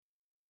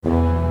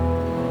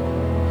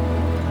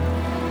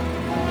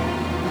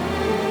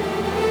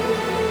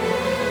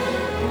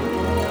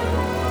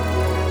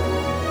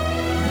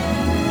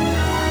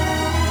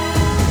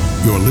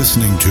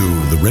listening to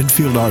the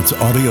Redfield Arts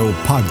Audio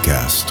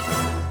Podcast.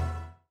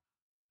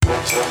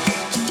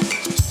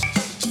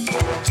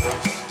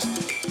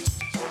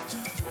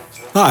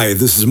 Hi,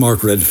 this is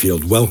Mark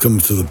Redfield. Welcome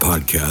to the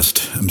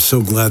podcast. I'm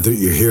so glad that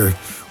you're here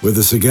with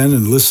us again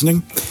and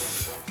listening.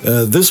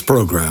 This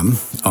program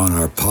on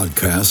our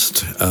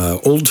podcast,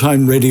 Old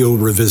Time Radio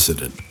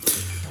Revisited.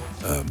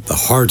 The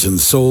heart and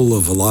soul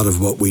of a lot of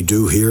what we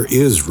do here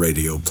is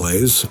radio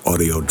plays,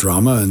 audio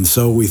drama, and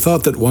so we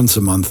thought that once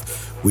a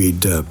month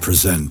we'd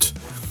present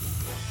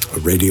a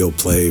radio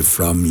play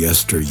from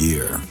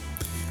yesteryear.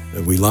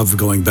 We love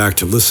going back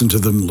to listen to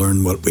them,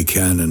 learn what we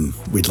can, and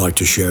we'd like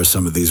to share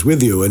some of these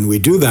with you. And we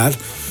do that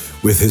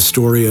with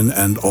historian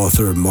and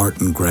author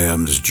Martin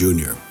Grahams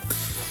Jr.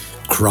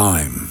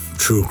 Crime,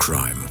 true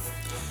crime.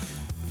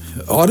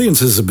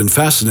 Audiences have been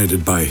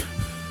fascinated by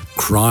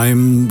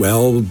crime,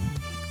 well,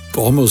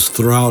 almost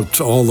throughout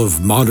all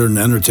of modern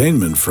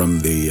entertainment,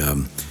 from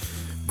the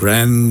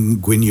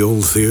Grand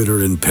Guignol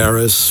Theater in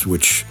Paris,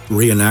 which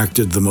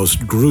reenacted the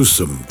most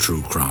gruesome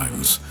true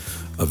crimes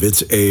of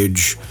its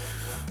age,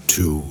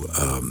 to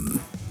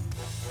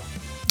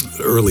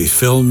early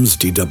films.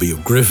 D.W.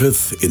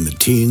 Griffith, in the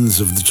teens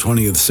of the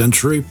 20th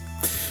century,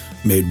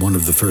 made one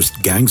of the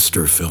first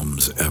gangster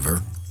films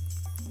ever.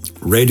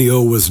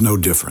 Radio was no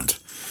different.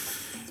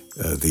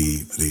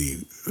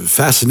 The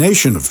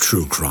fascination of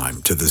true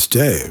crime to this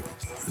day,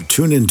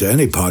 tune into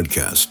any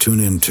podcast, tune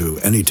into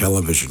any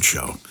television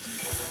show,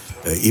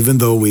 even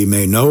though we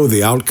may know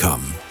the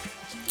outcome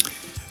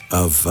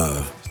of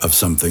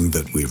something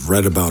that we've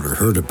read about or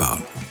heard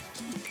about,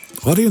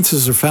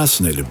 audiences are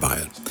fascinated by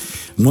it.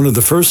 One of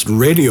the first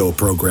radio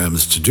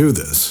programs to do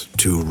this,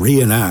 to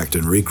reenact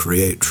and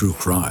recreate true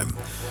crime,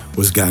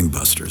 was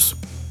Gangbusters.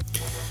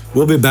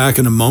 We'll be back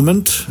in a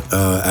moment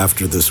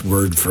after this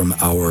word from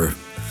our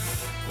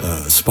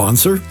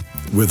sponsor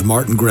with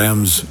Martin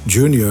Grahams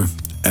Jr.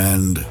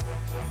 and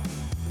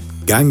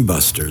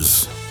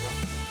Gangbusters,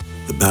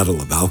 The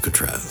Battle of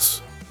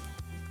Alcatraz.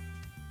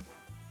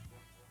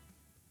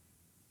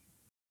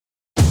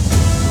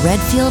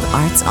 Redfield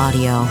Arts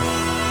Audio.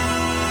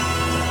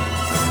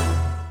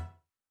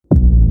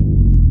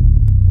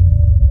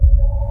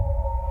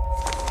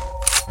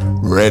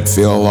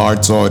 Redfield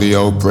Arts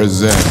Audio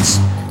presents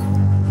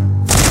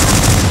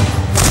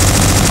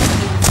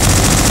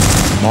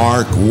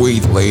Mark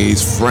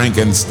Wheatley's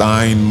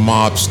Frankenstein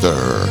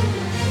Mobster.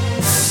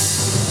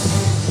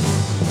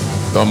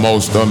 The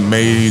most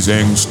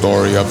amazing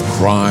story of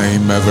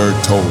crime ever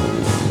told.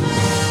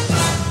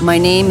 My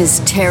name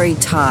is Terry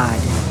Todd,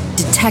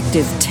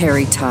 Detective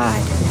Terry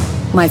Todd.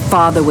 My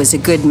father was a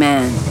good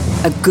man,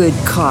 a good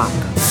cop.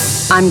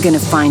 I'm gonna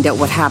find out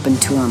what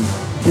happened to him,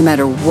 no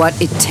matter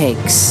what it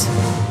takes.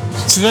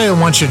 Today I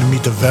want you to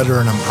meet the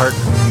veteran I'm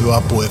partnering you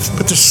up with,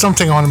 but there's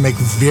something I want to make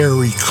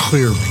very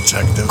clear,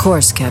 Detective. Of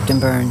course, Captain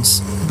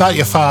Burns. About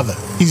your father.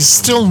 He's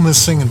still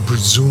missing and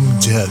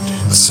presumed dead.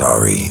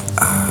 Sorry.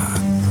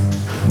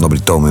 Nobody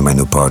told me my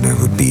new partner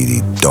would be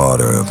the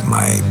daughter of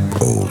my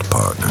old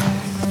partner.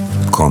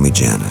 Call me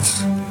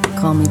Janice.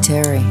 Call me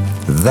Terry.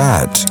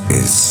 That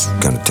is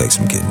gonna take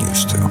some getting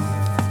used to.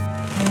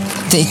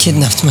 They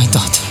kidnapped my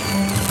daughter.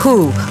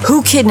 Who?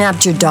 Who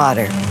kidnapped your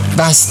daughter?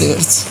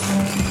 Bastards.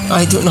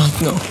 I do not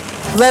know.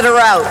 Let her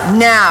out,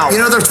 now! You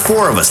know, there's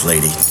 4 of us,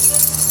 lady.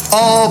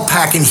 All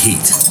packing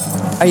heat.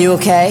 Are you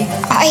okay?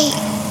 I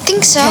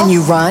think so. Can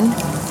you run?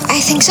 I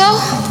think so.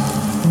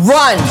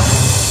 Run!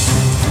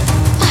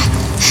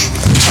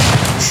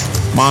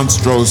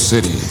 Monstro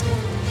City,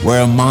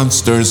 where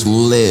monsters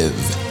live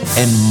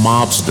and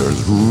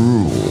mobsters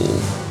rule.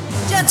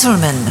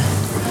 Gentlemen,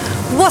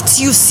 what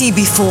you see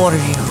before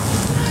you,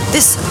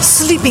 this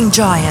sleeping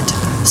giant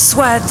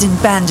swathed in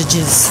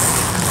bandages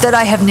that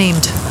I have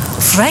named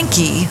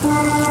Frankie,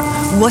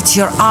 what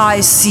your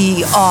eyes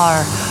see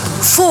are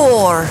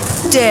 4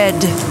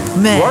 dead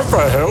men. What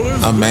the hell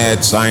is A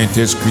mad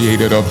scientist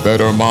created a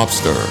better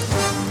mobster.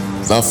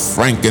 The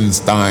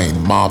Frankenstein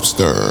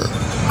Mobster.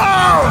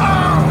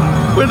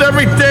 Oh! With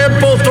every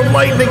damn bolt of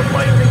lightning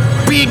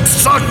being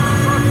sucked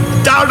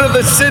down to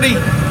the city,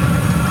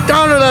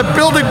 down to that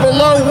building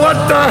below,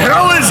 what the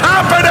hell is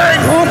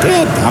happening? You're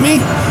dead, dummy.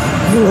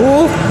 You're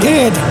all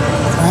dead.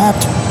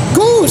 Trapped.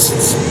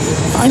 Ghosts!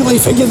 Finally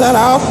figured that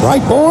out,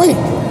 right, boy? He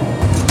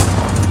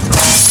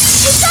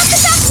shot the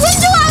back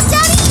window out,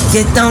 Daddy!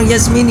 Get down,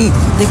 Yasmini.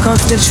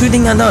 They're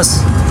shooting at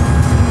us.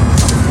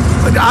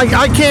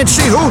 I can't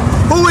see.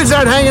 Who is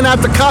that hanging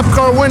out the cop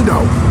car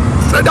window?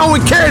 No,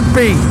 it can't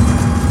be.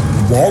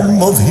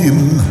 One of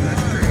him,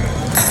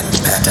 and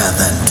better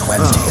than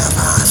 20 of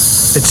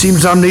us. It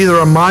seems I'm neither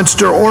a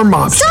monster or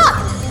mobster. Stop!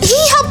 He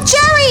helped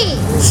Jerry!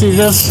 See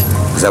this?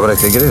 Is that what I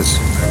think it is?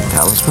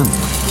 Talisman?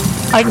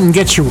 I can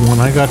get you one.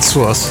 I got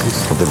sauce.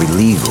 Well, they're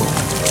illegal.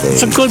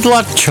 It's a good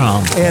luck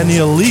charm. An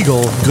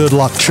illegal good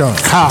luck charm.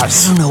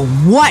 Cars. I don't know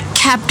what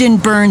Captain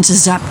Burns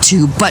is up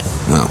to, but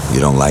Well, you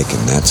don't like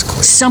him, that's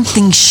clear.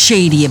 something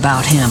shady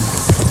about him.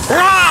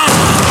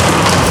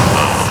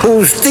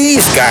 Who's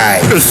these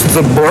guys? It's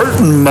the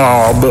Burton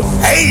mob.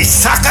 Hey,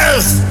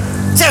 suckers!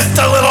 Just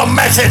a little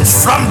message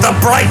from the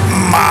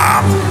Brighton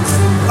mob.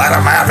 Let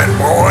 'em have it,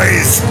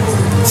 boys.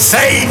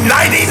 Say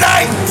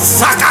nighty-night,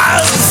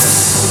 suckers!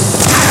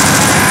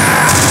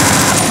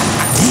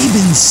 They've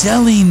been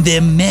selling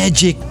them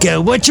magic,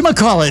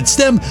 whatchamacallits,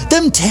 them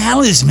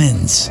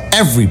talismans.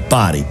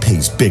 Everybody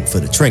pays big for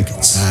the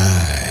trinkets.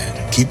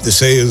 Keep the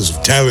sales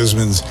of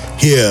talismans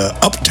here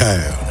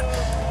uptown.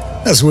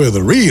 That's where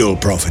the real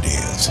profit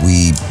is.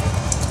 We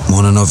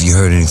want to know if you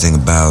heard anything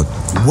about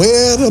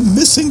where the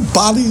missing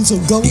bodies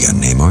are going. You got a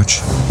name, Arch?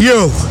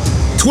 You,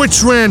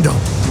 Twitch Randall,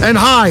 and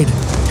Hyde.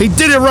 He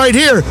did it right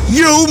here.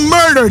 You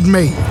murdered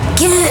me.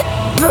 Can't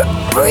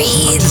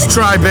breathe. Just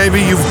try,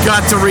 baby. You've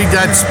got to read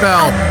that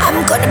spell.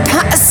 I'm gonna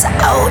pass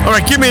out. All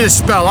right, give me the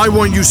spell. I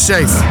want you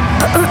safe.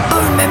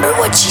 Remember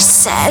what she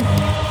said?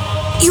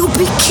 You'll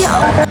be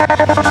killed.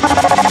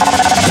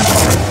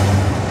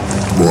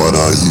 What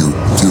are you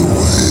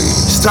doing?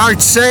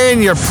 Start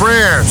saying your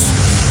prayers.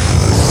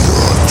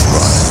 You're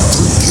trying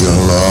to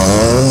kill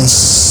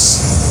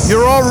us?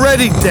 You're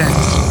already dead.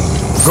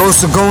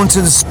 Ghosts are going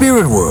to the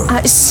spirit world.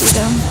 I see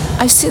them.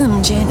 I see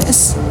them,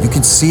 Janice. You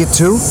can see it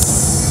too?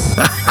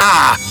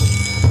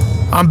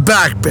 I'm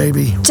back,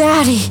 baby.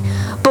 Daddy,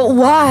 but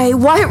why?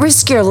 Why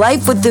risk your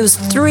life with those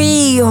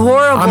 3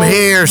 horrible... I'm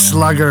here,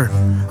 Slugger.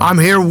 I'm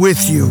here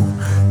with you.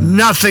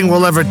 Nothing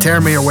will ever tear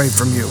me away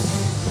from you.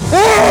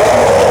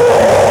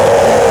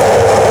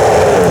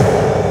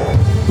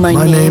 My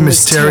name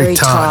is Terry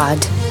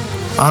Todd.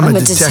 I'm a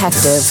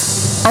detective.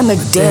 I'm a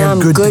damn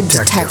good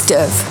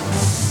detective.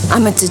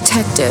 I'm a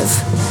detective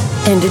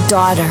and a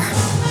daughter.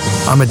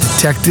 I'm a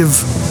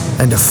detective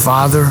and a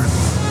father,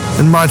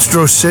 and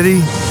Monstro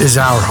City is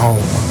our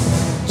home.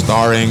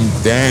 Starring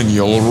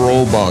Daniel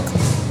Roebuck,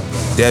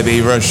 Debbie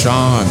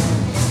Rashan,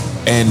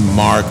 and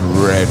Mark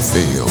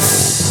Redfield.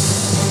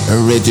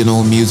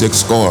 Original music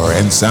score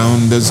and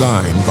sound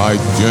design by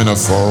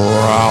Jennifer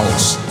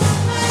Rouse.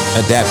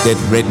 Adapted,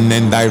 written,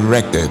 and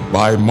directed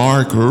by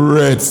Mark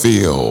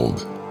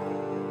Redfield.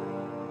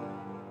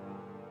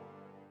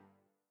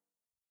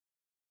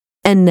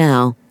 And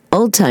now,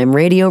 Old Time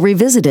Radio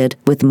Revisited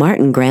with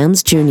Martin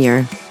Grams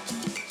Jr.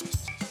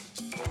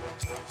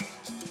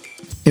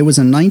 It was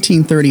in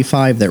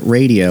 1935 that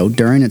radio,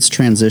 during its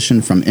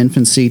transition from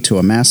infancy to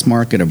a mass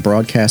market of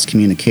broadcast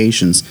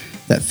communications,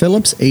 that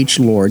Phillips H.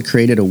 Lord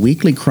created a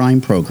weekly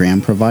crime program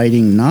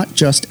providing not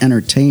just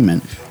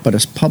entertainment, but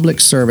a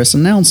public service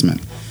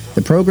announcement.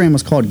 The program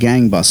was called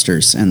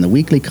Gangbusters, and the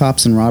weekly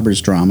cops and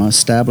robbers drama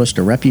established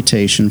a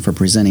reputation for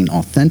presenting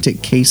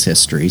authentic case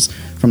histories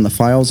from the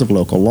files of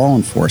local law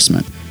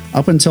enforcement.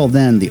 Up until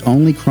then, the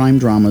only crime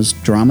dramas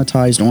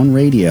dramatized on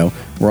radio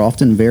were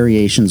often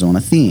variations on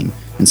a theme,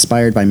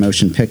 inspired by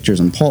motion pictures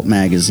and pulp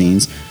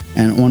magazines,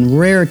 and on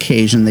rare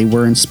occasion they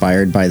were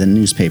inspired by the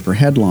newspaper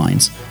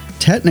headlines.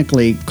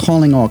 Technically,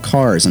 Calling All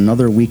Cars,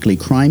 another weekly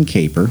crime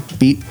caper,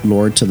 beat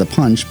Lord to the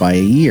punch by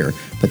a year,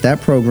 but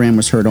that program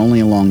was heard only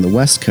along the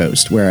West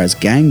Coast, whereas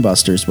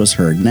Gangbusters was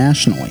heard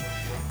nationally.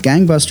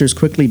 Gangbusters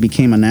quickly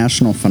became a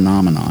national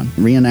phenomenon,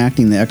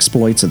 reenacting the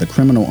exploits of the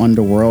criminal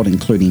underworld,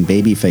 including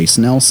Babyface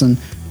Nelson,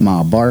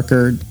 Ma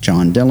Barker,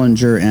 John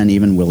Dillinger, and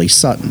even Willie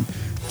Sutton.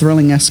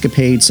 Thrilling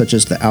escapades such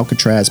as the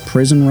Alcatraz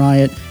prison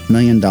riot, $1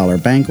 million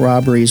bank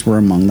robberies were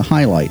among the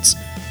highlights.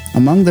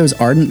 Among those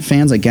ardent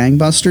fans of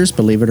Gangbusters,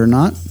 believe it or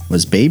not,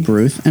 was Babe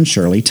Ruth and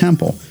Shirley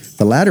Temple,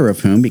 the latter of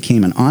whom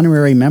became an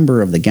honorary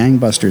member of the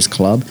Gangbusters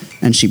Club,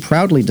 and she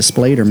proudly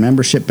displayed her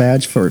membership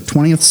badge for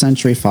 20th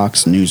Century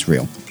Fox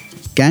newsreel.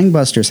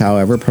 Gangbusters,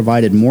 however,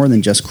 provided more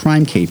than just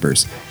crime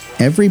capers.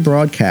 Every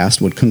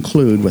broadcast would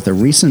conclude with a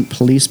recent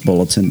police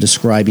bulletin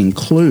describing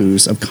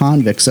clues of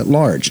convicts at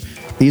large.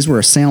 These were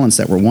assailants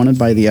that were wanted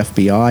by the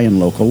FBI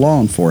and local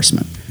law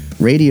enforcement.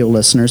 Radio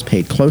listeners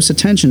paid close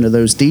attention to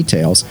those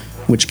details,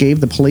 which gave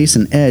the police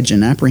an edge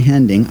in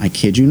apprehending, I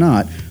kid you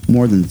not,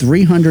 more than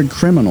 300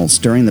 criminals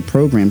during the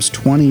program's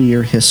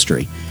 20-year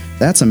history.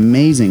 That's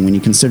amazing when you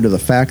consider the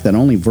fact that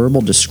only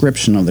verbal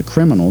description of the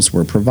criminals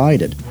were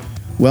provided.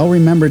 Well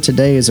remembered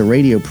today as a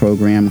radio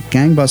program,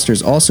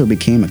 Gangbusters also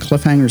became a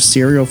cliffhanger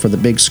serial for the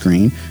big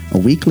screen, a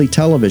weekly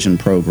television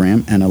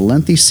program, and a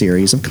lengthy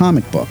series of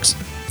comic books.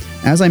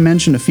 As I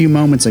mentioned a few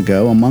moments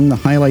ago, among the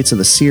highlights of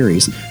the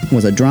series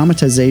was a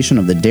dramatization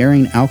of the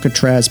daring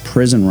Alcatraz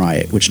prison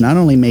riot, which not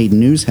only made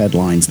news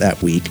headlines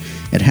that week,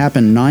 it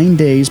happened 9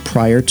 days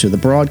prior to the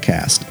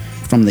broadcast,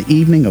 from the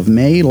evening of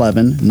May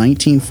 11,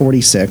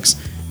 1946,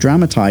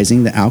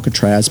 dramatizing the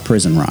Alcatraz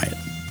prison riot.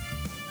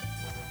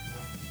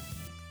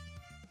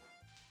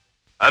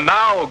 And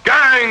now,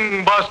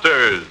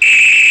 Gangbusters!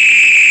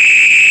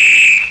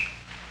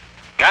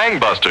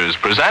 Gangbusters,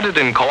 presented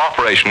in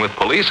cooperation with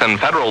police and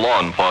federal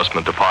law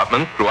enforcement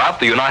departments throughout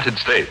the United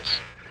States.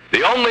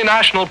 The only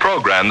national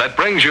program that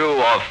brings you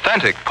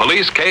authentic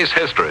police case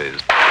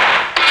histories.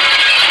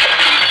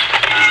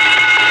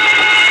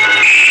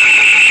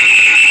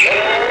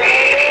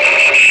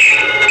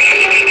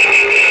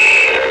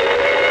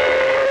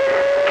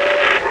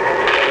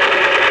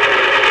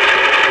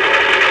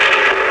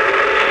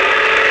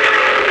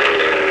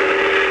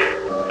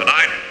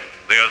 Tonight,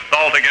 the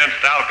assault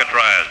against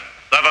Alcatraz.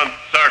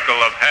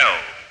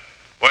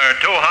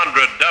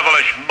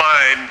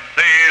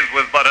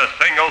 a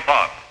single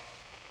thought,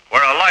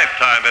 where a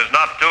lifetime is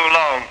not too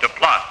long to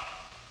plot,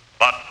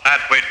 but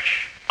at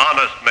which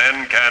honest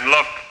men can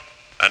look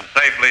and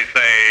safely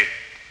say,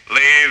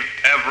 leave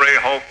every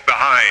hope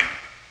behind,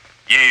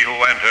 ye who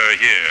enter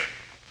here.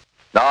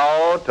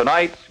 Now,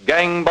 tonight's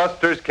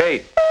Gangbusters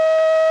case.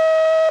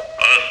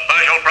 A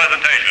special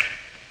presentation.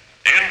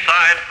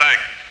 Inside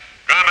Facts,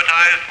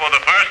 dramatized for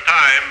the first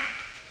time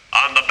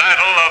on the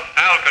Battle of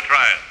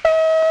Alcatraz.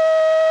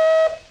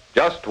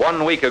 Just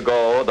 1 week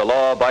ago, the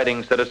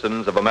law-abiding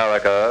citizens of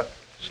America,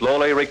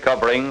 slowly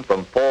recovering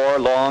from 4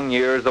 long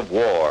years of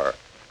war,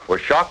 were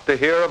shocked to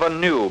hear of a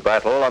new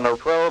battle on a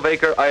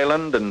 12-acre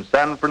island in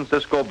San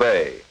Francisco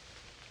Bay,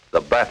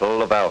 the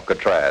Battle of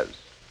Alcatraz.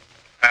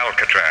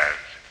 Alcatraz,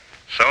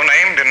 so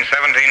named in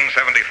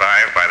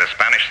 1775 by the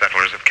Spanish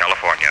settlers of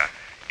California,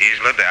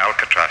 Isla de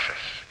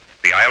Alcatraces,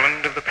 the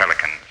island of the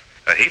pelicans,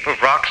 a heap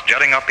of rocks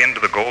jutting up into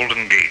the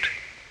Golden Gate,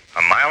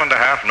 a mile and a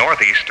half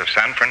northeast of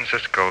San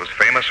Francisco's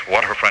famous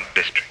waterfront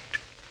district.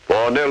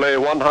 For nearly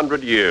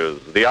 100 years,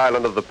 the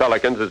island of the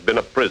Pelicans has been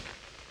a prison.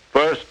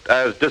 First,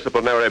 as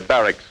disciplinary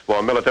barracks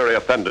for military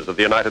offenders of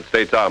the United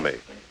States Army.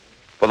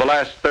 For the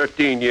last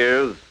 13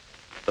 years,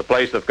 the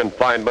place of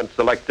confinement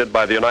selected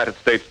by the United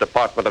States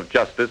Department of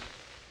Justice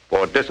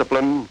for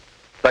discipline,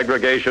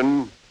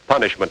 segregation,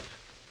 punishment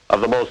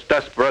of the most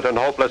desperate and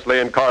hopelessly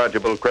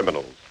incorrigible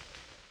criminals.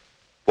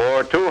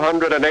 For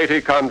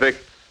 280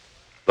 convicts,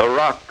 the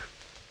Rock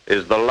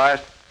is the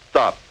last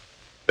stop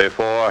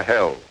before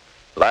hell.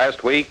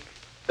 Last week,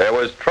 there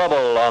was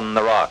trouble on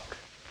the Rock.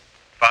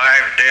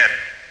 5 dead,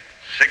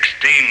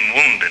 16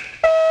 wounded.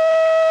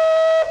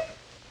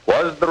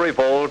 Was the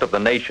revolt of the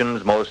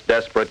nation's most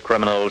desperate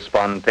criminals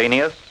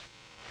spontaneous?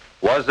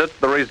 Was it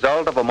the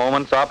result of a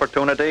moment's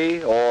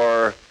opportunity,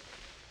 or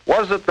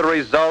was it the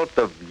result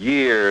of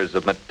years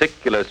of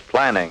meticulous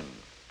planning?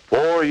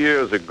 4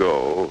 years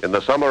ago, in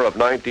the summer of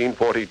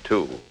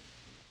 1942,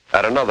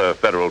 at another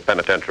federal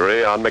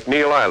penitentiary on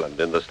McNeil Island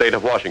in the state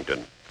of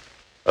Washington,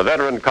 a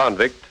veteran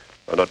convict,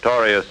 a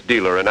notorious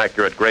dealer in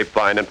accurate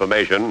grapevine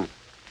information,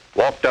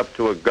 walked up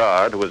to a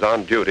guard who was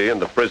on duty in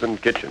the prison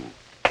kitchen.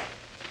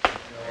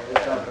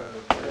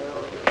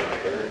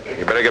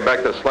 You better get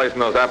back to slicing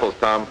those apples,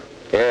 Tom.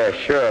 Yeah,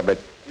 sure, but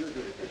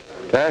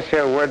can I say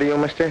a word to you,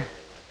 mister?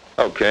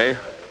 Okay.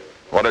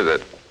 What is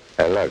it?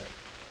 Hey, look.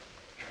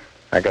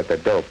 I got the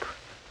dope.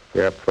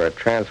 You're up for a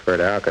transfer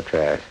to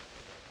Alcatraz.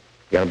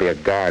 You're gonna be a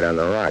guard on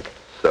the Rock.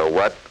 So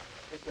what?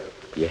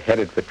 You're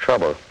headed for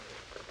trouble.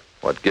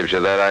 What gives you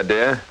that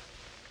idea?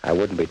 I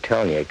wouldn't be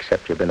telling you,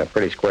 except you've been a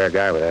pretty square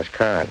guy with us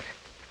cons.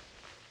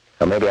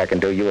 So maybe I can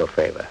do you a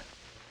favor.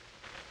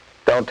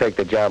 Don't take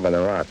the job on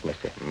the Rock,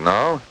 mister.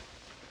 No?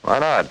 Why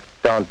not?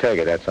 Don't take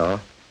it, that's all.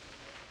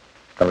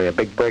 It's gonna be a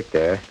big break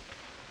there.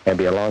 It'll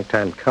be a long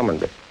time coming,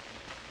 but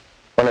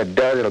when it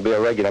does, it'll be a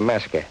regular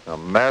massacre. A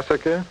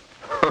massacre?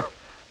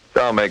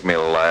 Don't make me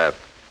laugh.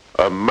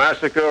 A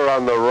massacre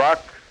on the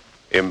Rock?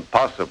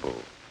 Impossible.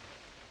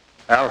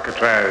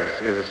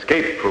 Alcatraz is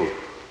escape-proof.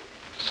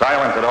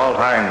 Silent at all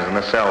times in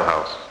the cell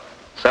house.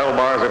 Cell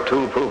bars of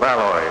tool-proof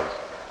alloys.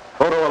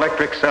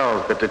 Photoelectric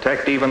cells that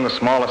detect even the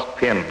smallest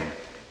pin.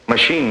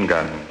 Machine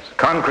guns.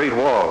 Concrete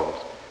walls.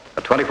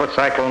 A 20-foot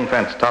cyclone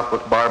fence topped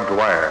with barbed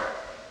wire.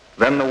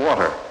 Then the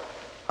water.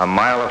 A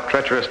mile of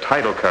treacherous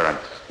tidal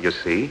currents. You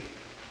see,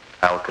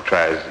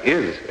 Alcatraz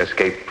is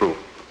escape-proof.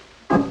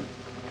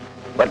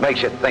 What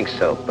makes you think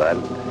so, Bud?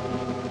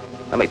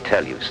 Let me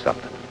tell you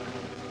something.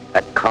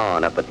 That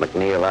con up at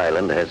McNeil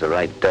Island has the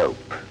right dope.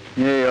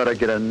 Yeah, he ought to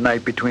get a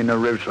knife between the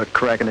ribs for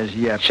cracking his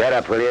yap. Shut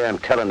up, will you? I'm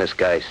telling this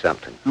guy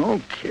something.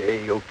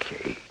 Okay.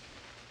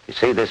 You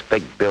see, this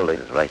big building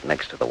is right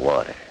next to the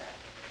water.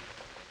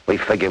 We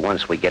figure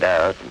once we get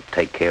out and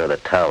take care of the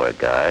tower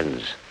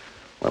guards,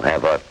 we'll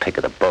have our pick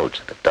of the boats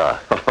at the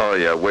dock. Oh,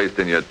 you're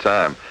wasting your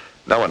time.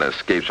 No one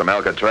escapes from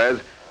Alcatraz.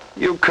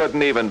 You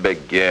couldn't even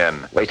begin.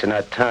 Wasting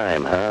our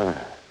time, huh?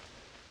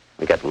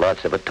 We got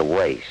lots of it to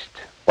waste.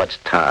 What's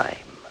time?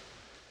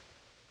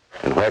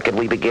 And where could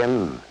we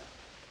begin?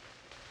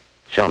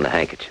 Show him the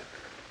handkerchief.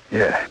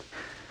 Yeah,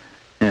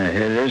 here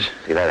it is.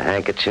 See that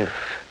handkerchief?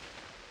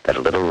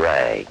 That little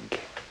rag.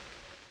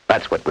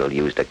 That's what we'll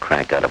use to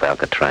crank out of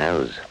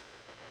Alcatraz.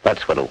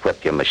 That's what'll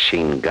whip your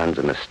machine guns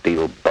and the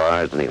steel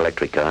bars and the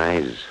electric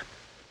eyes.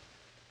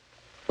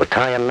 We'll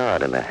tie a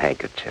knot in the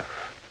handkerchief.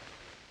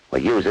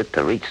 We'll use it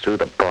to reach through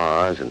the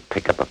bars and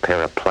pick up a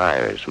pair of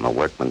pliers from a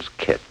workman's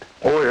kit.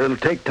 Oh, it'll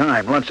take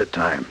time, lots of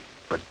time.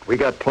 But we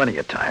got plenty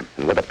of time.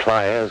 And with the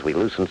pliers, we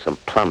loosen some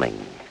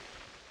plumbing.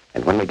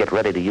 And when we get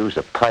ready to use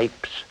the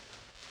pipes,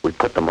 we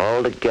put them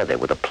all together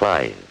with the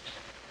pliers.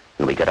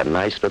 And we got a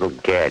nice little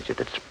gadget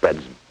that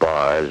spreads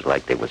bars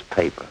like they was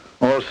paper.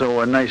 Also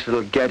a nice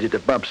little gadget to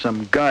bump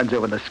some guards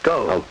over the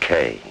skull.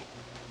 Okay.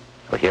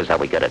 Well, here's how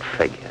we got it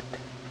figured.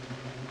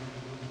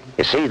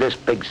 You see, this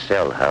big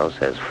cell house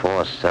has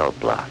 4 cell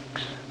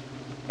blocks.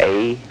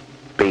 A,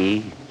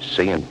 B,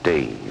 C, and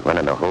D,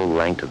 running the whole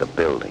length of the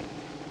building.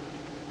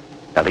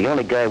 Now, the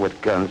only guy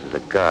with guns is a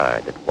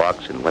guard that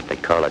walks in what they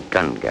call a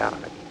gun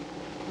gallery.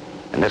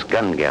 And this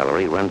gun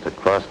gallery runs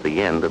across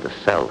the end of the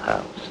cell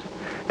house.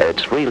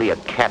 It's really a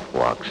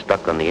catwalk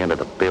stuck on the end of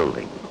the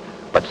building,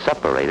 but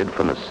separated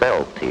from the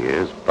cell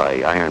tiers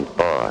by iron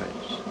bars.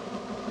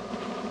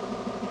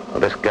 Well,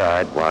 this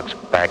guard walks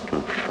back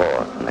and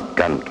forth in the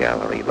gun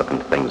gallery looking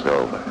things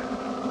over.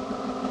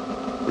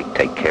 We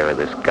take care of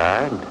this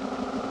guard.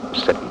 We're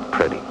sitting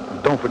pretty.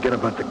 Don't forget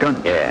about the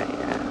gun. Yeah.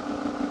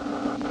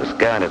 This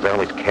guard is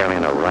always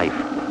carrying a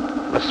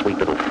rifle, a sweet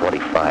little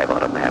 .45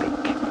 automatic.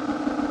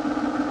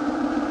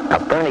 Now,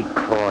 Bernie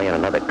Coy and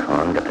another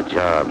con got the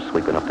job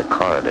sweeping up the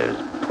corridors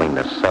between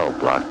the cell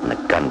block and the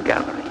gun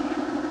gallery.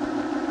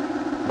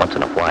 Once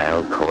in a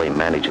while, Coy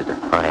manages to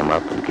climb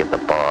up and give the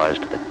bars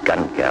to the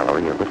gun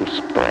gallery a little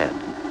spread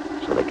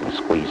so they can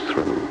squeeze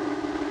through.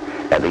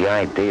 And the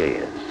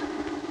idea is,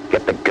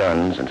 get the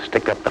guns and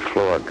stick up the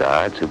floor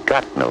guards who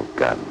got no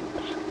guns.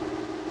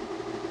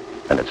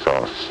 And it's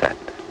all set.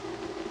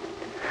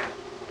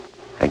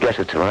 I guess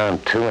it's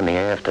around 2 in the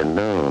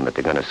afternoon that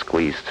they're going to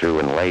squeeze through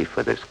and lay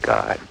for this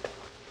guard.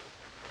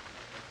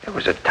 It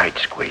was a tight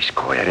squeeze,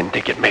 Coy. I didn't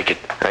think you'd make it.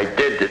 I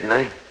did, didn't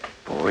I?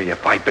 Boy,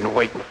 if I'd been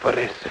waiting for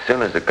this. As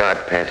soon as the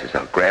guard passes,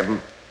 I'll grab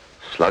him,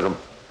 slug him,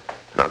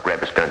 and I'll grab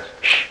his guns.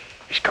 Shh,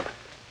 he's coming.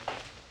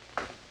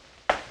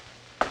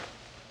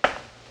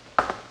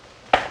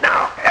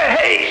 Now,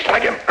 hey,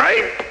 slug him,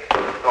 right?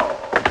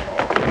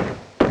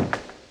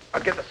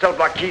 I'll get the cell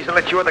block keys and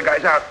let you other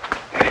guys out.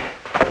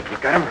 You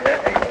got him?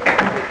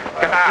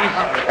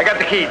 I got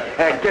the keys.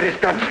 Get his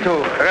guns,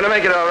 too. We're gonna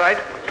make it all right.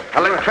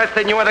 I'll let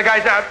Preston and you other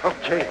guys out.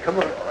 Okay, come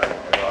on.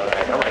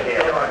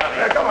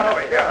 Come on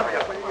over here.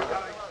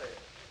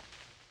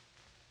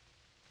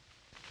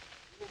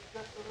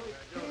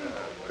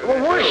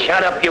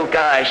 Shut up, you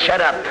guys.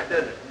 Shut up.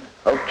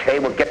 Okay,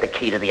 we'll get the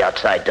key to the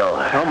outside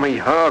door. Tell me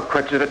how,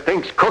 Quetzer. The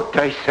thing's cooked,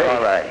 I say.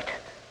 All right.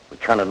 We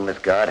counted on this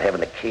guard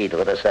having the key to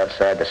let us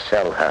outside the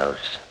cell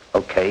house.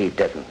 Okay, he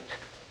didn't.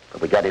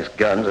 But we got his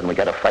guns and we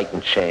got a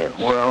fighting chance.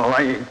 Well,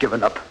 I ain't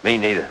giving up. Me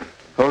neither.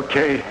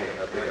 Okay.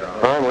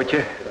 On with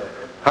you.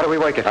 How do we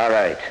wake it? All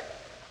right.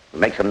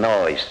 Make some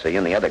noise so you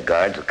and the other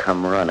guards will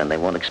come running. They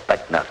won't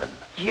expect nothing.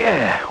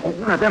 Yeah,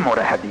 one of them ought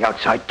to have the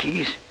outside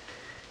keys.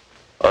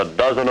 A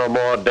dozen or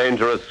more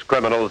dangerous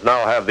criminals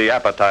now have the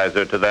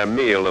appetizer to their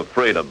meal of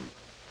freedom.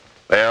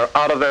 They are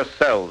out of their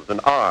cells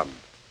and armed.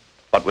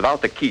 But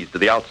without the keys to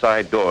the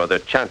outside door, their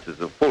chances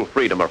of full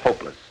freedom are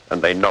hopeless,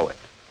 and they know it.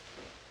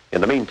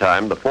 In the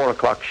meantime, the 4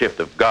 o'clock shift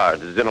of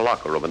guards is in a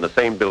locker room in the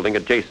same building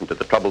adjacent to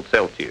the troubled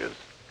cell tiers.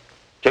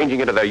 Changing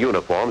into their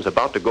uniforms,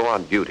 about to go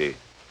on duty,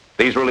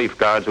 these relief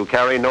guards who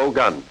carry no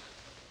guns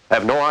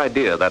have no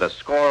idea that a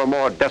score or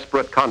more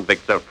desperate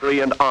convicts are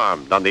free and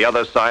armed on the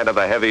other side of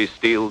a heavy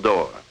steel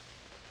door.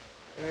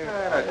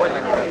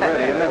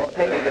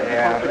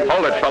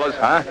 Hold it, fellas.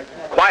 Huh?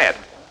 Quiet.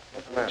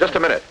 Just a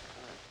minute.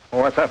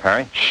 What's up,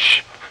 Harry?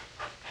 Shh.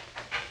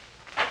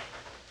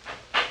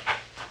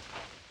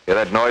 Hear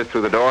that noise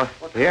through the door?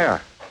 Yeah,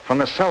 from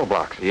the cell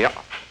blocks. Yeah.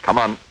 Come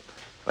on.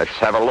 Let's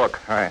have a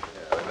look. All right.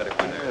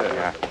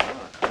 Yeah.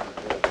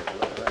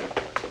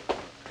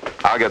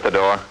 I'll get the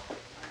door.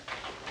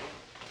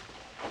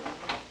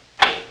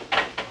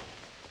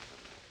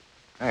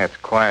 Hey, it's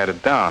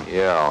quieted down.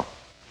 Yeah.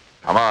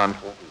 Come on.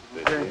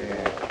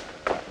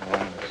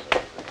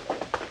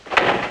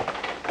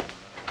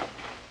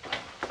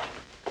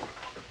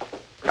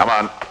 Come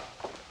on.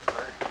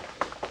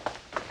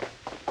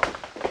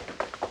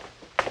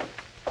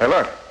 Hey,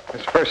 look.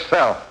 This first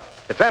cell.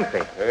 It's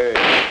empty. Hey,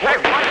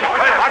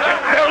 watch it.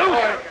 They're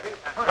loose.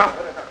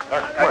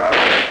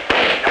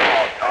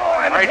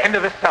 Right into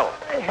the cell.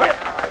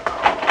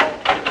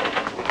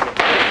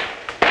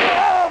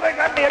 Oh, they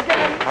got me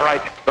again. All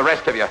right, the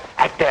rest of you,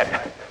 act dead.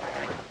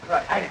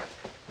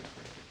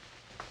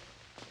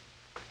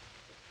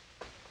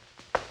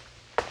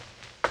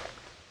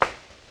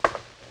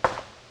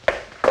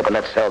 Open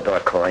that cell door,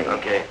 Coy.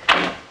 Okay.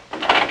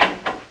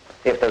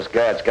 See if those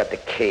guards got the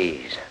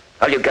keys.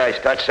 All you guys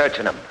start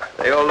searching them.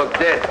 They all look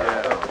dead.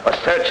 Well,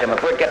 search them.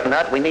 If we're getting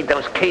out, we need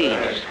those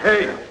keys.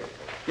 Hey,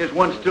 here's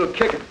one still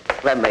kicking.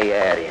 Let me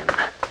add him.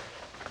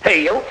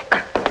 Hey, you.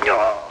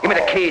 Give me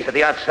the keys to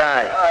the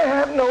outside. I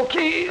have no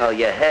keys. Oh,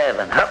 you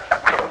haven't, huh?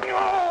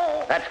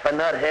 That's for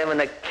not having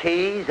the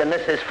keys, and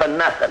this is for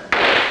nothing.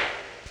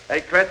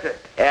 Hey, Kretzer.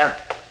 Yeah?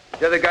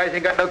 The other guys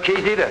ain't got no keys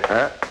either.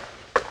 Huh?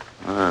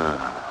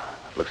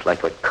 Looks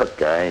like we're cooked,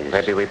 guys.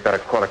 Maybe we'd better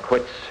call it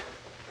quits.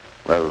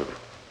 Well,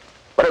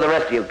 what do the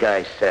rest of you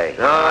guys say?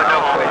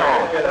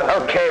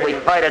 No. Okay, we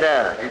fight it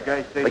out.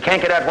 We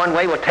can't get out one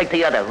way, we'll take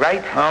the other,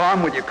 right? Oh,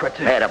 I'm with you, Kretzer.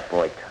 Head up,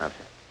 boy,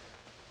 Thompson.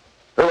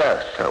 Who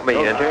else? Help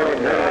me in.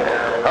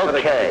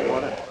 Okay.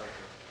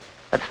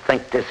 Let's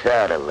think this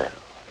out a little.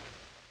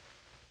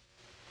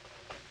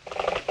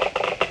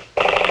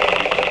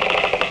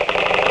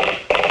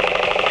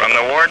 From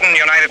the Warden,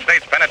 United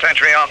States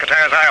Penitentiary,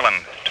 Alcatraz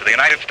Island, to the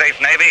United States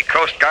Navy,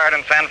 Coast Guard,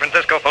 and San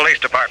Francisco Police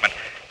Department.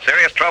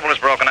 Serious trouble has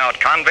broken out.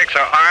 Convicts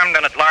are armed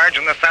and at large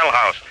in the cell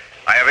house.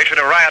 I have issued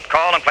a riot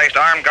call and placed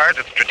armed guards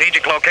at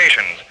strategic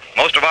locations.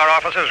 Most of our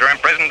officers are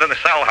imprisoned in the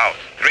cell house.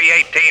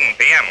 3:18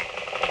 p.m.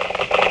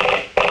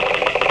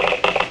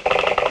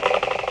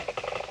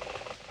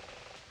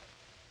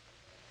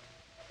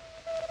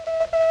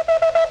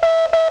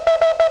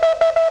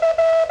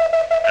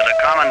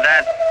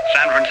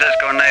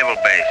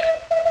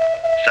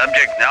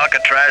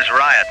 Alcatraz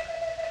riot.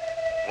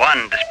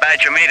 1.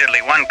 Dispatch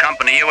immediately 1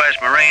 company U.S.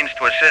 Marines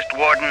to assist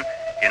Warden,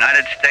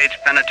 United States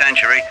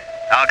Penitentiary,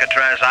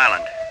 Alcatraz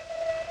Island.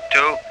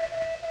 2.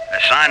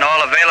 Assign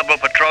all available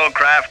patrol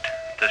craft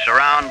to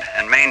surround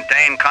and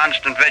maintain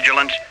constant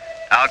vigilance,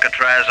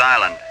 Alcatraz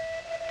Island.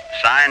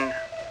 Signed,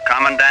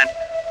 Commandant,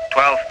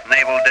 12th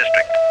Naval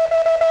District.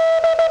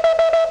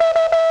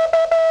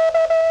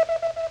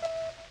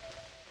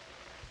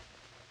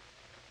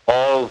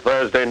 All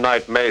Thursday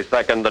night, May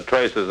 2nd, the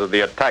traces of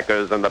the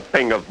attackers and the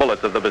ping of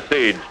bullets of the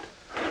besieged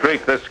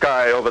streak the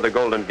sky over the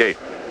Golden Gate.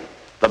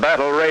 The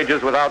battle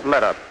rages without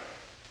let-up.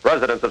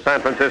 Residents of San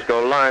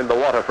Francisco lined the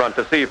waterfront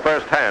to see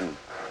firsthand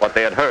what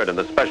they had heard in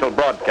the special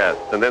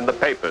broadcasts and in the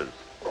papers.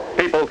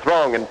 People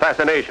throng in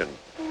fascination,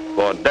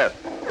 for death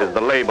is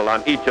the label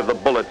on each of the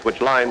bullets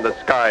which lined the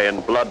sky in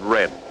blood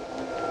red.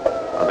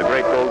 On the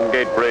great Golden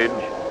Gate Bridge,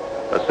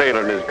 a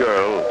sailor and his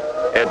girl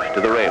edged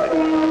to the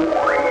railing.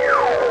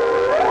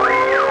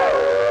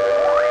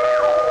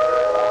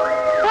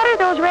 What are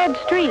those red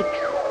streaks?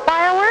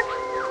 Fireworks?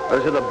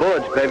 Those are the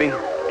bullets, baby.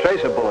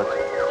 Tracer bullets.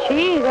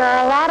 Gee, there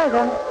are a lot of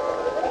them.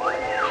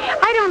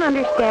 I don't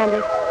understand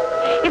it.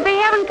 If they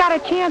haven't got a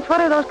chance, what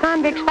are those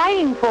convicts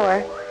fighting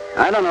for?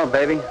 I don't know,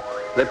 baby.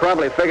 They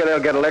probably figure they'll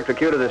get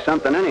electrocuted or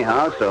something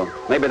anyhow, so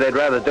maybe they'd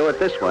rather do it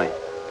this way.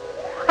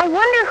 I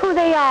wonder who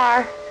they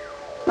are.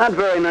 Not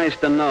very nice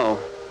to know.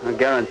 I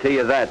guarantee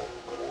you that.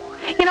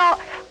 You know,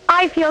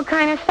 I feel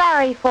kind of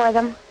sorry for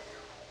them.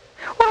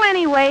 Well,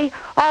 anyway,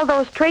 all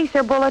those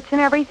tracer bullets and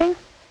everything.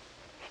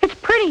 It's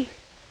pretty.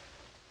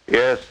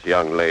 Yes,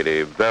 young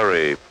lady,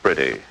 very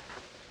pretty.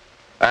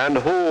 And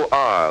who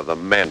are the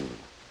men?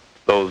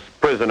 Those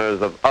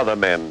prisoners of other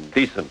men,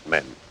 decent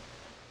men?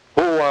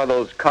 Who are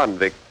those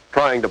convicts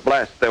trying to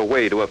blast their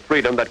way to a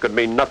freedom that could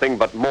mean nothing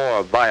but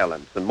more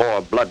violence and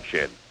more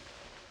bloodshed?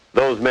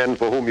 Those men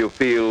for whom you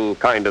feel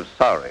kind of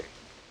sorry.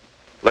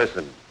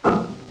 Listen.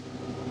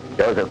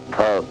 Joseph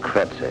Paul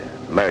Kretzer,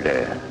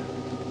 murder.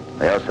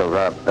 They also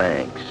robbed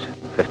banks,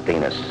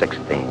 15 or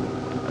 16.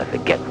 I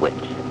forget which.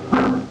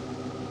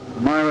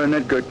 Myron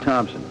Edgar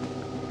Thompson.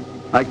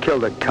 I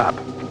killed a cop.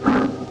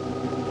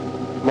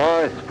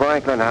 Morris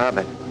Franklin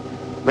Hobbit.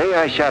 Me,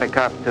 I shot a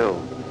cop too.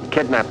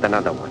 Kidnapped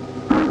another one.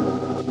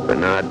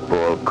 Bernard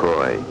Paul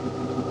Coy.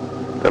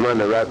 I'm on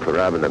the rap for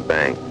robbing a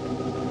bank.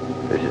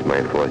 This is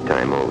my 4th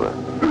time over.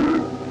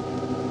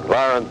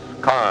 Clarence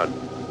Carnes,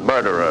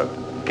 murderer,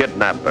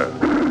 kidnapper.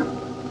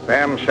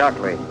 Sam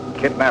Shockley,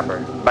 kidnapper,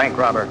 bank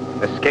robber,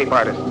 escape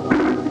artist.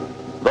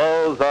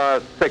 Those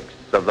are 6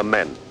 of the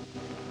men.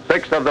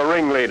 6 of the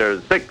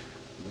ringleaders, 6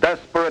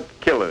 desperate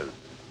killers.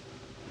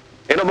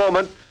 In a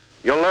moment,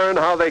 you'll learn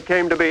how they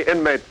came to be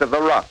inmates of the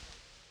Rock.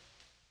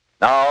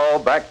 Now,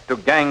 back to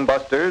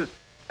Gangbusters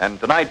and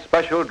tonight's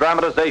special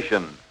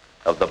dramatization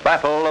of the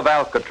Battle of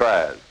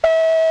Alcatraz.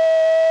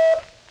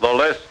 The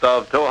list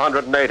of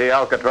 280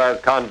 Alcatraz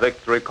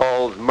convicts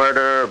recalls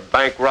murder,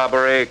 bank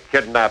robbery,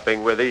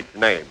 kidnapping with each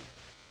name.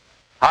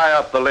 High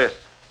up the list,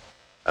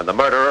 and the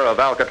murderer of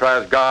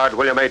Alcatraz guard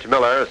William H.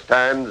 Miller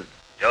stands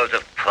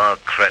Joseph Paul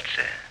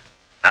Kretzer,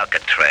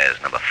 Alcatraz,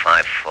 number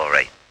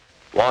 548.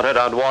 Wanted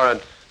on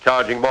warrants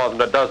charging more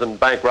than a dozen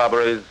bank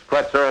robberies,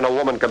 Kretzer and a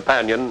woman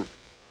companion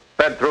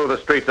sped through the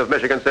streets of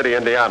Michigan City,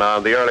 Indiana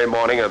on the early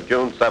morning of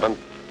June 7th,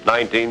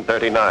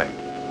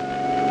 1939.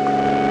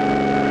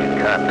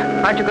 Cop.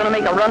 Aren't you going to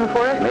make a run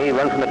for it? Me,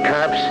 run from the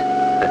cops?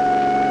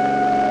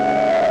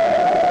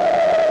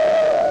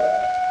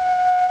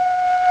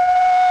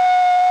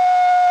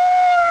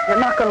 You're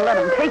not going to let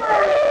them take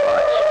that.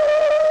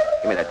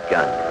 Give me that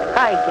gun.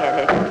 I get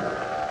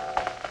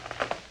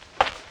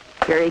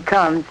it. Here he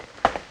comes.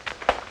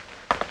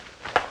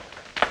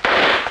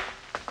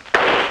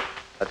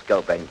 Let's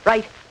go, baby.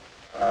 Right.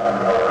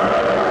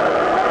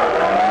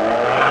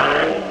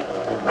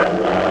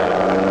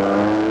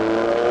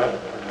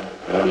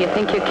 Do you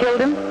think you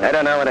killed him? I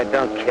don't know and I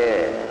don't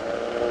care.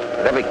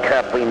 But every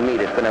cop we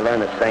meet is going to learn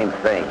the same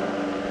thing.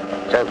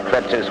 So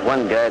Kretzer's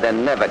one guy, they're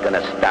never going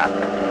to stop.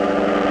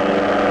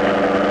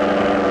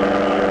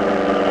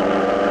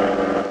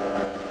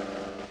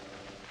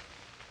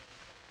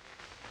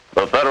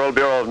 The Federal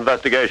Bureau of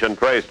Investigation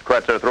traced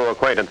Kretzer through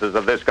acquaintances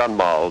of this gun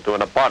moll to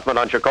an apartment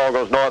on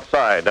Chicago's North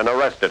Side and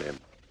arrested him.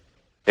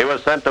 He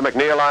was sent to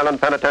McNeil Island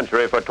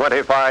Penitentiary for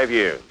 25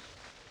 years.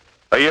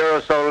 A year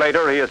or so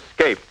later, he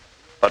escaped,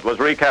 but was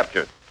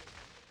recaptured.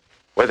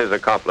 With his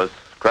accomplice,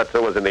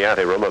 Kretzer was in the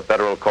anteroom of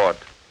federal court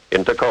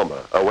in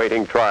Tacoma,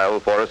 awaiting trial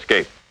for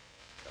escape.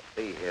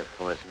 Be here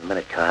for us in a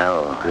minute,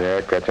 Kyle.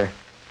 Yeah, Kretzer?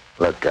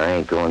 Look, I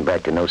ain't going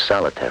back to no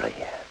solitary.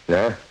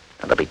 No?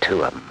 There'll be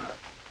 2 of them.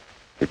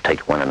 You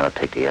take one and I'll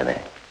take the other.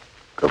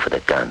 Go for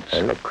the guns.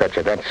 Look,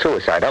 Kretzer, that's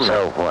suicide.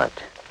 So what?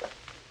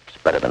 It's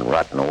better than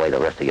rotting away the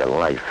rest of your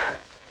life.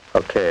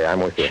 Okay, I'm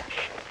with you.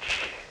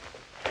 Shh.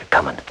 They're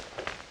coming.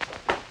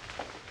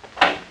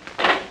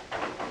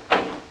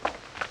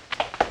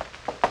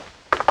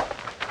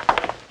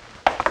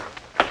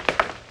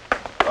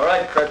 All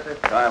right, Kretzer.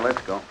 All right,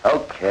 let's go.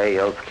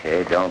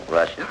 Okay, don't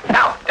rush.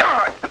 Now,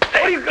 what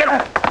are you going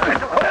to...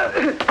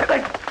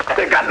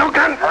 They got no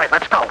gun. All right,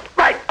 let's go.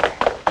 Right.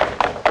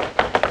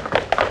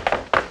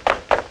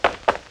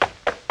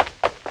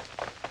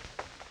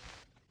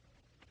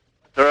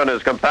 Sir and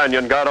his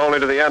companion got only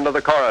to the end of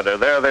the corridor.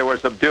 There they were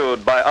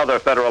subdued by other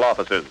federal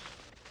officers.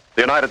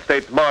 The United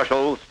States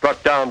Marshal,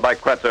 struck down by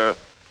Kretzer,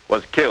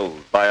 was killed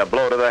by a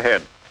blow to the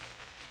head.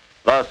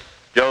 Thus,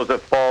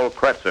 Joseph Paul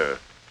Kretzer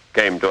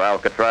came to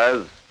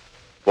Alcatraz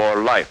for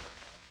life,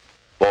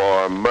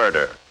 for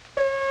murder.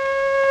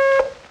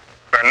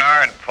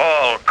 Bernard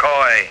Paul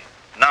Coy,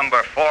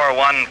 number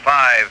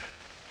 415.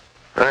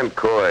 I'm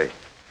Coy.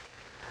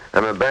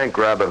 I'm a bank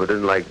robber who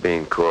didn't like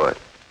being caught.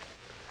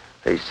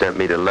 They sent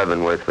me to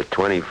Leavenworth for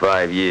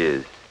 25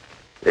 years.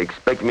 They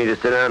expected me to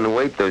sit down and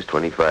wait those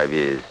 25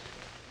 years.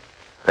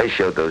 I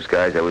showed those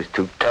guys I was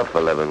too tough for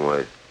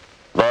Leavenworth.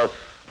 Thus,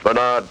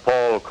 Bernard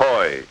Paul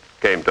Coy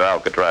came to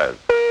Alcatraz.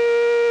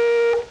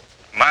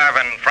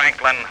 Marvin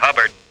Franklin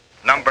Hubbard,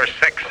 number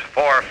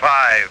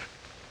 645.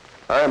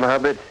 I'm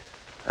Hubbard.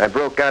 I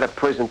broke out of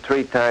prison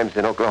 3 times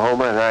in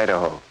Oklahoma and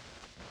Idaho.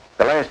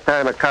 The last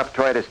time a cop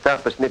tried to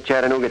stop us near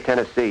Chattanooga,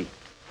 Tennessee.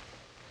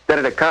 Instead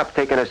of the cop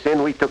taking us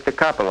in, we took the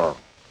cop along.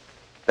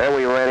 Then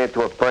we ran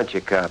into a bunch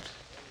of cops.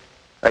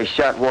 I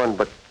shot one,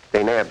 but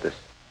they nabbed us.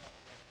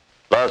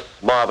 Thus,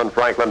 Marvin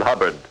Franklin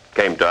Hubbard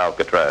came to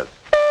Alcatraz.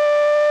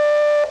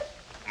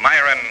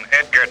 Myron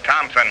Edgar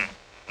Thompson,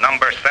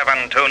 number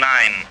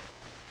 729.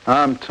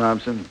 I'm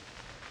Thompson.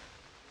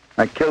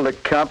 I killed a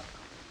cop,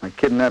 I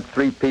kidnapped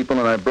 3 people,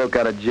 and I broke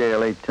out of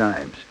jail 8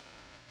 times.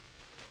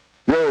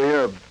 You ever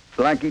hear of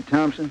Blackie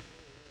Thompson?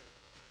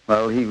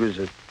 Well, he was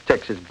a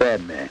Texas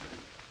bad man.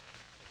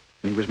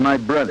 He was my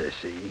brother,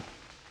 see?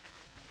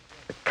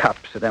 The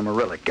cops at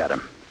Amarillo got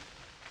him.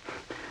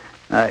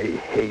 I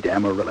hate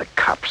Amarillo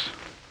cops.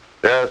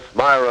 Yes,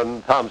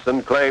 Myron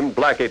Thompson claimed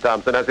Blackie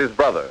Thompson as his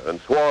brother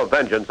and swore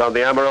vengeance on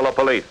the Amarillo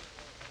police.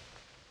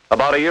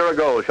 About a year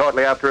ago,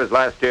 shortly after his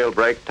last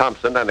jailbreak,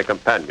 Thompson and a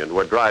companion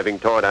were driving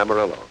toward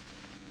Amarillo.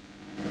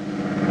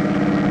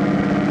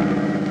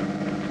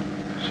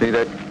 See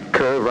that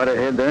curve right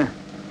ahead there?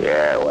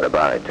 Yeah, what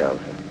about it,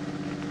 Thompson?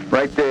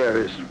 Right there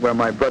is where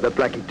my brother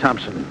Blackie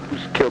Thompson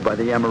was killed by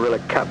the Amarillo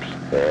cops.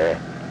 Yeah?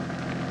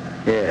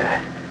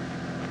 Yeah.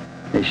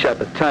 They shot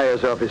the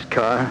tires off his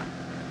car.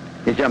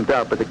 He jumped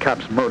out, but the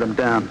cops mowed him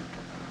down.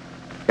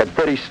 Got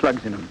 30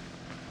 slugs in him.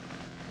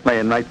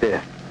 Laying right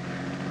there.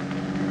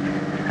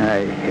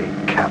 I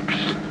hate cops.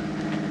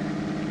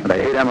 But I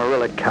hate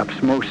Amarillo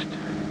cops most.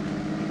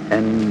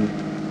 And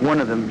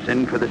one of them's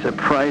in for the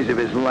surprise of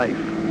his life.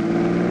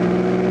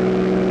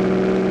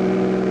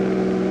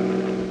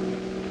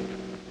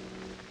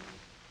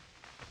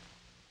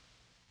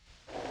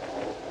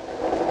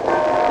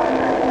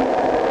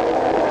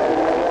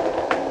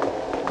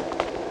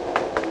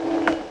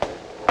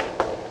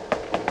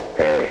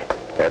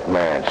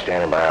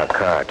 Standing by our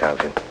car,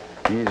 Thompson.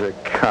 He's a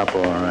cop,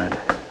 all right.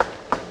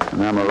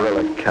 An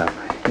Amarillo cop.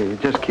 Yeah, you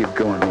just keep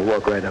going. We'll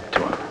walk right up to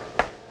him.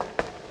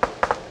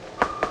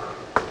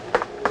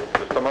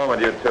 Just a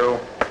moment, you two.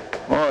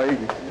 Oh,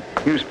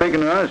 you speaking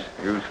to us?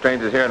 You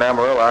strangers here in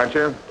Amarillo, aren't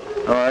you?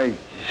 Oh,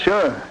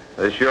 sure.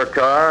 This your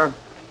car?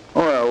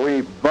 Oh, well,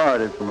 we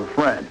borrowed it from a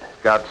friend.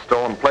 Got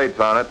stolen plates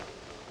on it.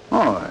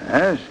 Oh,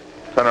 yes?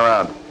 Turn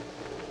around.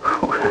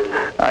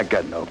 I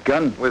got no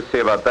gun. We'll see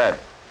about that.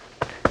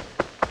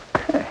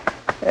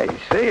 Hey,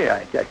 see,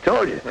 I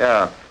told you.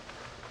 Yeah.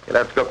 You'll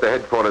have to go up to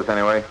headquarters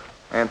anyway.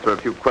 Answer a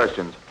few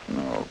questions.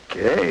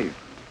 Okay.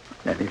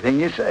 Anything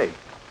you say.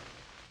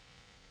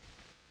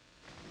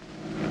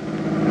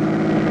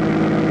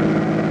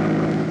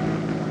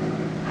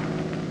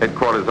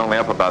 Headquarters only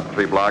up about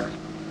 3 blocks.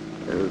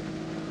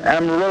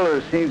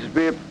 Amarillo seems to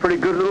be a pretty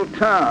good little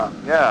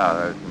town. Yeah,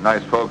 there's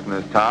nice folks in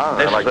this town.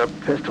 This is a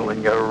pistol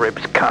in your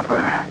ribs,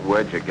 copper.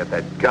 Where'd you get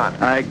that gun?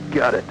 I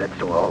got it,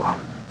 that's all.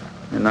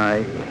 And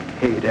I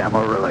hate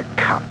Amarillo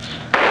cops.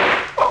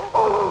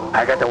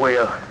 I got the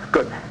wheel.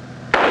 Good.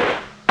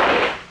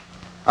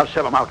 I'll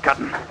shove him out,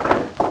 Cotton.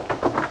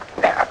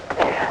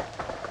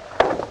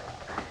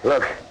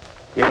 Look,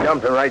 you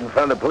dumped him right in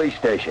front of the police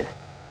station.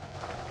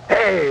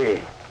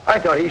 Hey, I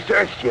thought he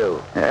searched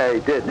you. Yeah,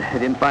 he did. He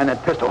didn't find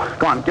that pistol.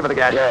 Go on, give it the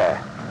gas.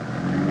 Yeah.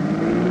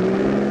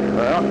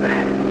 Well,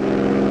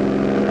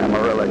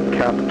 Amarillo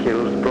cop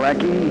kills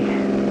Blackie,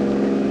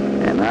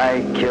 and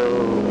I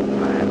kill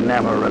an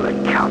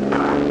Amarillo cop.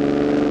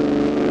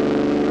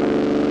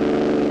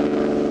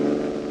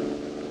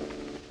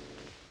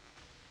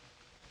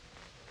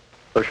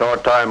 A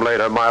short time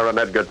later, Myron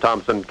Edgar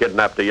Thompson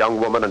kidnapped a young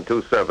woman and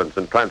 2 servants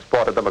and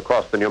transported them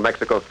across the New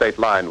Mexico state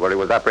line where he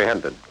was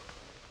apprehended.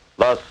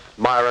 Thus,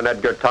 Myron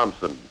Edgar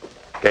Thompson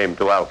came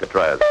to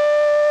Alcatraz.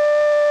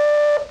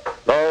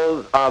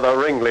 Those are the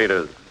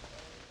ringleaders,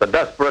 the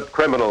desperate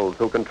criminals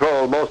who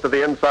control most of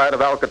the inside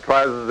of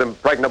Alcatraz's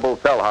impregnable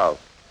cell house,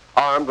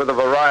 armed with a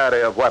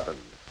variety of weapons.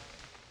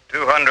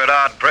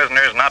 200-odd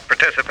prisoners not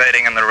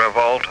participating in the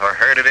revolt are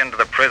herded into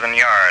the prison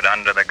yard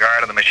under the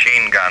guard of the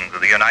machine guns of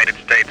the United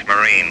States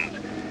Marines.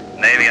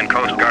 Navy and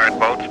Coast Guard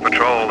boats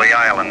patrol the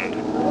island.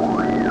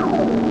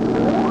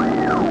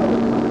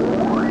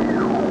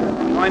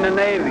 Join the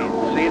Navy,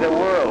 see the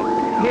world.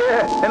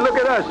 Yeah, and look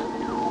at us.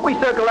 We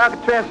circle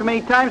Alcatraz so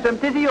many times, I'm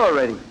dizzy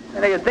already.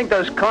 And you'd think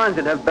those cons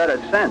would have better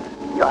sense.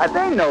 Yeah,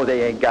 they know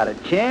they ain't got a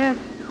chance.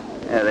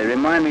 Yeah, they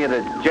remind me of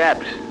the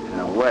Japs, in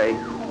a way.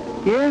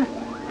 Yeah?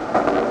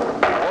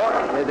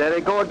 Oh, there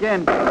they go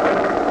again.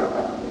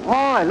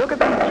 Oh, look at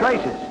these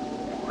traces.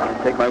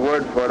 Take my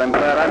word for it, I'm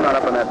glad I'm not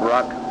up on that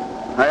rock.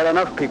 I had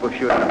enough people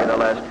shooting at me the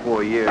last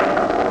 4 years.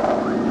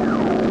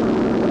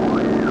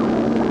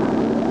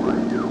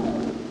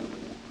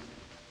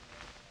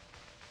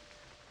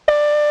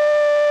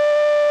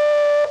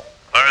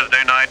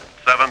 Thursday night,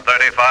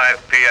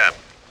 7:35 p.m.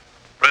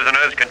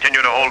 Prisoners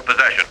continue to hold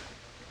possession.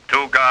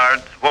 2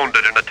 guards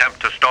wounded in attempt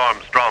to storm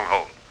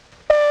stronghold.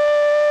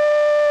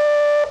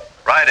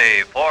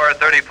 Friday,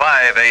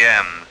 4:35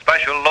 a.m.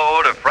 Special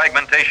load of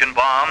fragmentation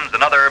bombs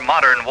and other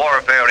modern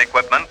warfare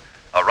equipment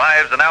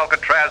arrives on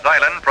Alcatraz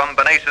Island from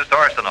Benaces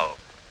Arsenal.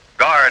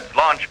 Guards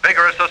launch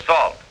vigorous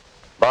assault.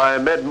 By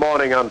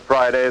mid-morning on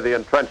Friday, the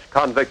entrenched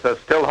convicts are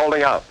still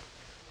holding out.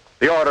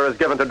 The order is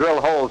given to drill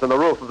holes in the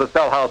roof of the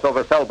cell house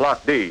over cell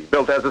block D,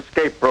 built as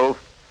escape-proof,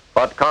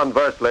 but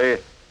conversely,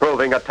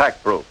 proving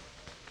attack-proof.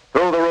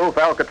 Through the roof,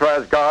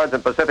 Alcatraz guards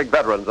and Pacific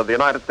veterans of the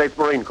United States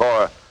Marine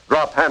Corps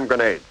drop hand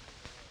grenades.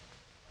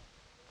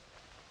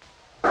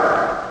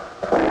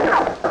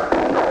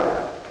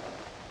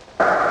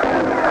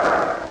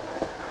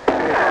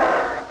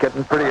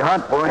 Getting pretty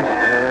hot, boys.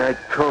 I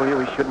told you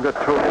we shouldn't go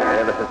through it.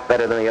 Yeah, this is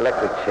better than the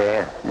electric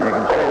chair. You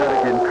can say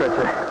that again,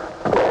 Kretzer.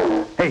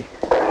 Hey,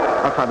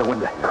 outside the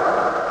window.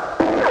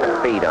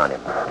 Feed on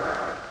him.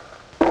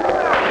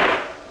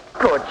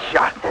 Good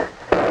shot.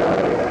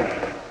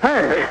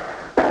 Hey,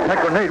 that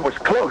grenade was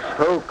close.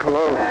 So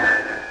close.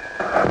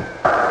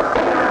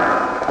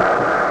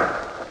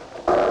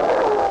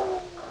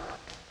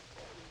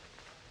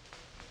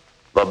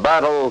 The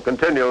battle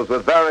continues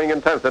with varying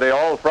intensity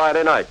all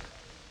Friday night,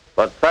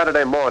 but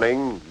Saturday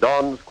morning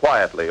dawns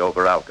quietly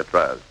over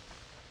Alcatraz.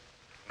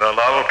 The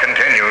lull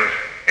continues.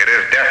 It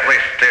is deathly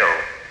still.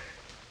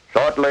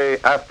 Shortly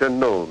after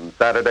noon,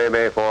 Saturday,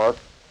 May 4th,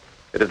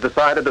 it is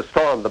decided to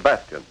storm the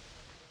bastion.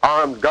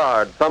 Armed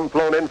guards, some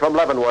flown in from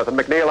Leavenworth and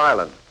McNeil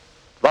Island.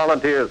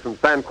 Volunteers from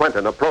San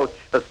Quentin approach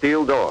a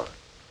steel door.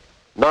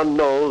 None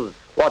knows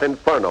what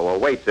inferno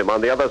awaits him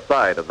on the other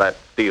side of that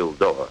steel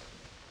door.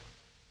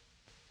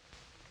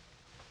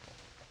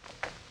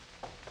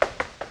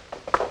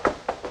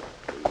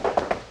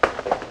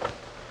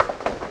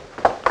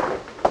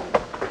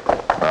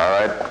 All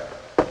right.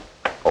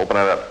 Open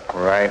it up.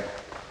 Right.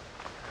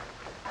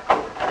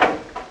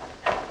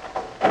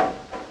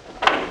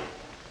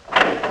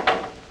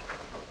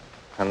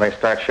 When they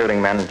start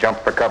shooting, men, jump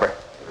for cover.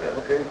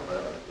 Okay.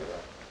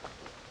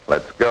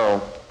 Let's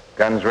go.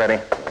 Guns ready.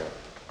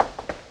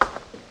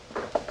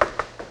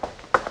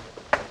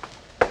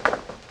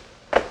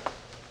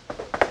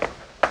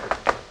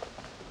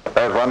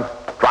 There's one.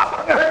 Drop.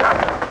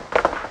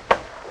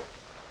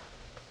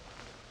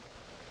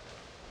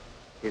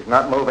 He's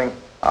not moving.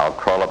 I'll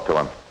crawl up to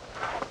him.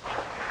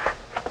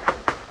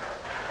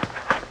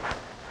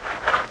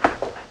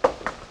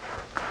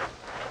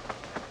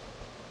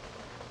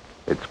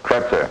 It's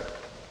Kretzer.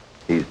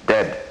 He's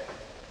dead.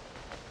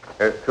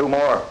 There's 2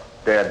 more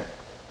dead.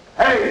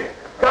 Hey,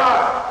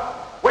 guard!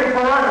 Wait for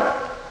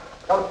us!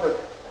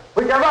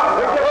 We give up!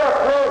 We give up!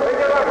 We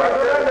give up! We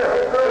surrender!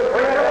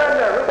 We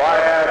surrender!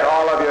 Quiet,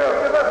 all of you.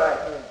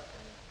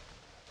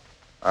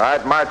 All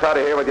right, march out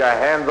of here with your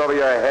hands over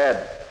your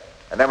head.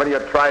 And then when you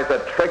tries a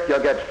trick, you'll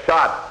get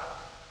shot.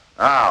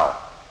 Now,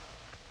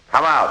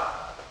 come out.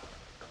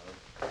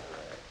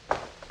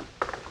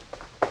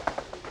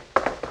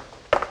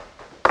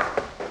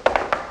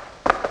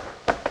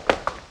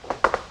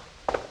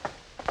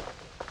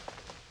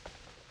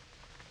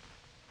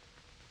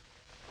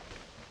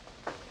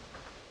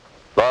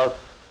 Thus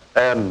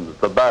ends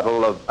the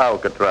Battle of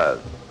Alcatraz.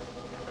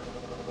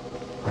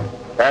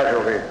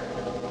 Casualties,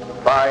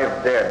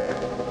 5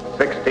 dead,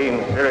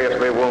 16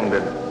 seriously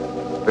wounded.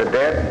 The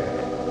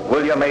dead,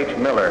 William H.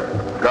 Miller,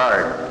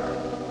 guard.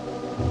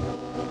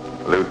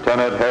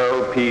 Lieutenant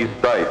Harold P.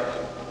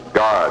 Stites,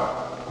 guard.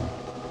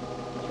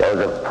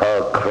 Joseph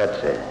Paul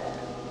Kretzer,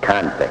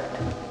 convict.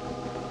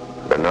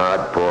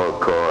 Bernard Paul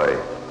Coy,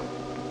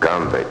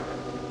 convict.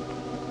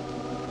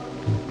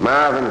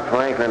 Marvin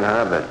Franklin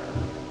Hubbard,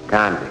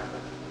 convict.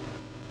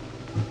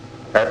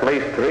 At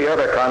least 3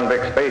 other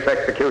convicts face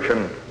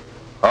execution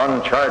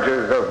on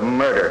charges of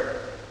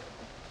murder.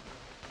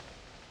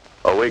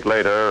 A week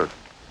later,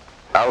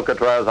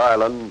 Alcatraz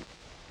Island,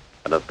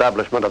 an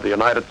establishment of the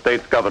United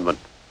States government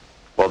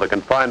for the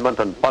confinement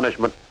and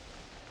punishment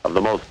of the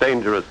most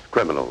dangerous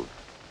criminals,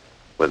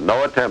 with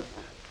no attempt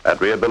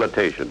at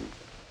rehabilitation,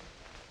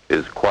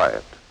 is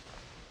quiet.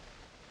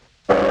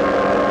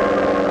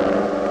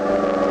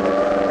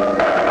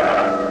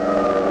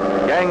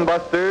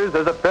 Gangbusters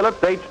is a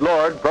Phillips H.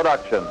 Lord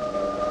production.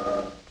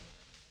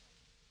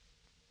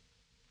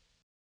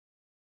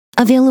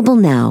 Available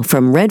now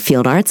from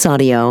Redfield Arts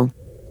Audio.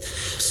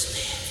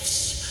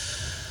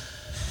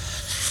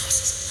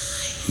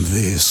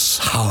 This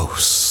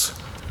house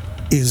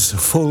is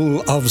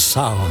full of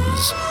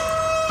sounds.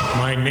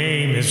 My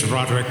name is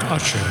Roderick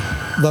Usher.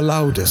 The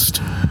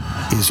loudest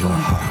is your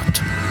heart.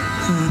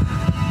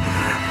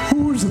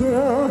 Who's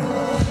there?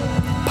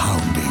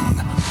 Pounding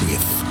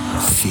with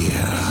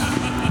fear.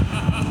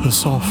 The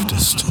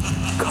softest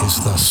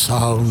is the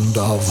sound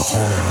of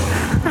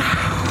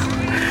horror.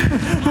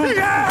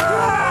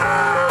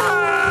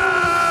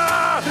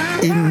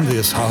 In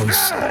this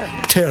house,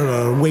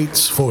 terror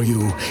waits for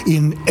you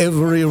in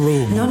every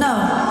room. No,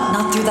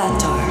 not through that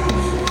door.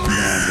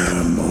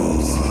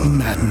 Nevermore.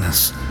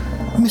 Madness,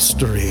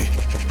 mystery,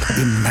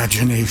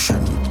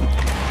 imagination.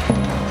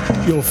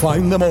 You'll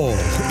find them all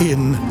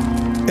in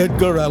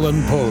Edgar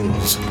Allan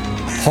Poe's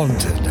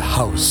Haunted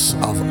House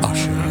of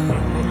Usher.